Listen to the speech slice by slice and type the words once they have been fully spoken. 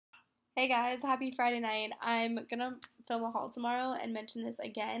Hey guys, happy Friday night. I'm gonna film a haul tomorrow and mention this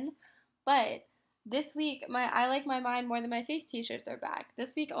again, but this week my I Like My Mind More Than My Face t-shirts are back.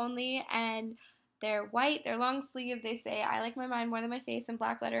 This week only, and they're white, they're long sleeve, they say I like my mind more than my face in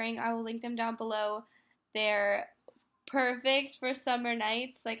black lettering. I will link them down below. They're perfect for summer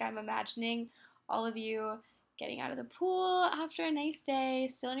nights. Like I'm imagining all of you getting out of the pool after a nice day,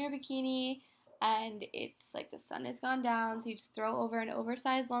 still in your bikini, and it's like the sun has gone down, so you just throw over an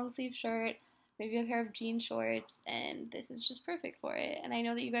oversized long sleeve shirt, maybe a pair of jean shorts, and this is just perfect for it. And I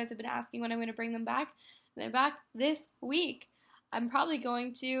know that you guys have been asking when I'm going to bring them back, and they're back this week. I'm probably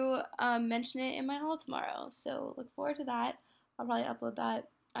going to mention it in my haul tomorrow, so look forward to that. I'll probably upload that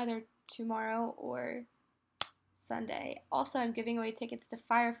either tomorrow or Sunday. Also, I'm giving away tickets to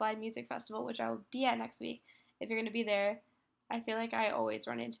Firefly Music Festival, which I will be at next week. If you're going to be there, I feel like I always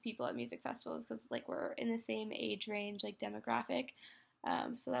run into people at music festivals because like we're in the same age range, like demographic.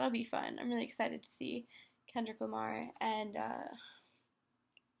 So that'll be fun. I'm really excited to see Kendrick Lamar and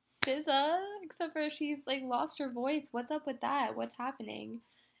SZA, except for she's like lost her voice. What's up with that? What's happening?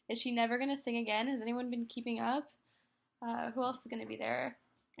 Is she never gonna sing again? Has anyone been keeping up? Who else is gonna be there?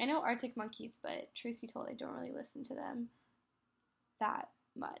 I know Arctic Monkeys, but truth be told, I don't really listen to them that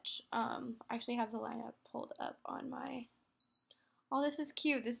much. I actually have the lineup pulled up on my. Oh, this is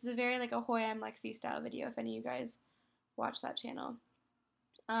cute. This is a very like Ahoy I'm Lexie style video. If any of you guys watch that channel.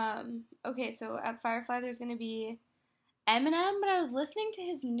 Okay, so at Firefly, there's gonna be Eminem, but I was listening to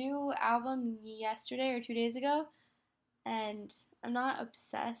his new album yesterday or 2 days ago, and I'm not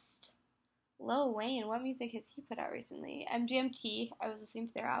obsessed. Lil Wayne, what music has he put out recently? MGMT, I was listening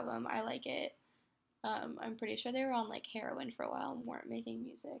to their album. I like it. I'm pretty sure they were on like heroin for a while and weren't making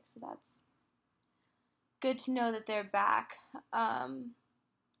music, so that's good to know that they're back.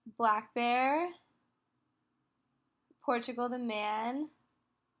 Black Bear, Portugal the Man,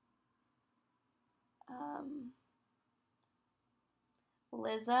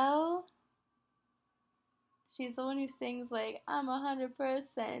 Lizzo. She's the one who sings like I'm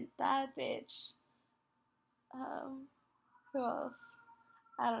 100% that bitch. Um, who else?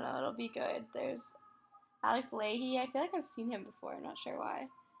 I don't know. It'll be good. There's Alex Leahy. I feel like I've seen him before. I'm not sure why.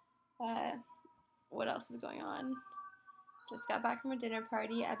 What else is going on? Just got back from a dinner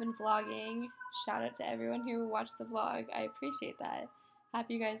party. I've been vlogging. Shout out to everyone who watched the vlog. I appreciate that.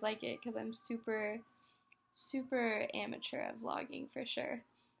 Happy you guys like it because I'm super, super amateur at vlogging for sure.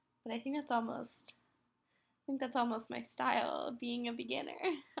 But I think that's almost my style, being a beginner.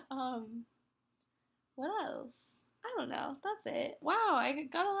 Um, what else? I don't know. That's it. Wow, I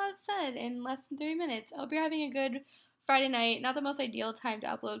got a lot said in less than 3 minutes. I hope you're having a good Friday night. Not the most ideal time to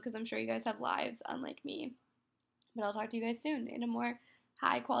upload because I'm sure you guys have lives, unlike me. But I'll talk to you guys soon in a more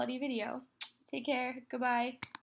high quality video. Take care. Goodbye.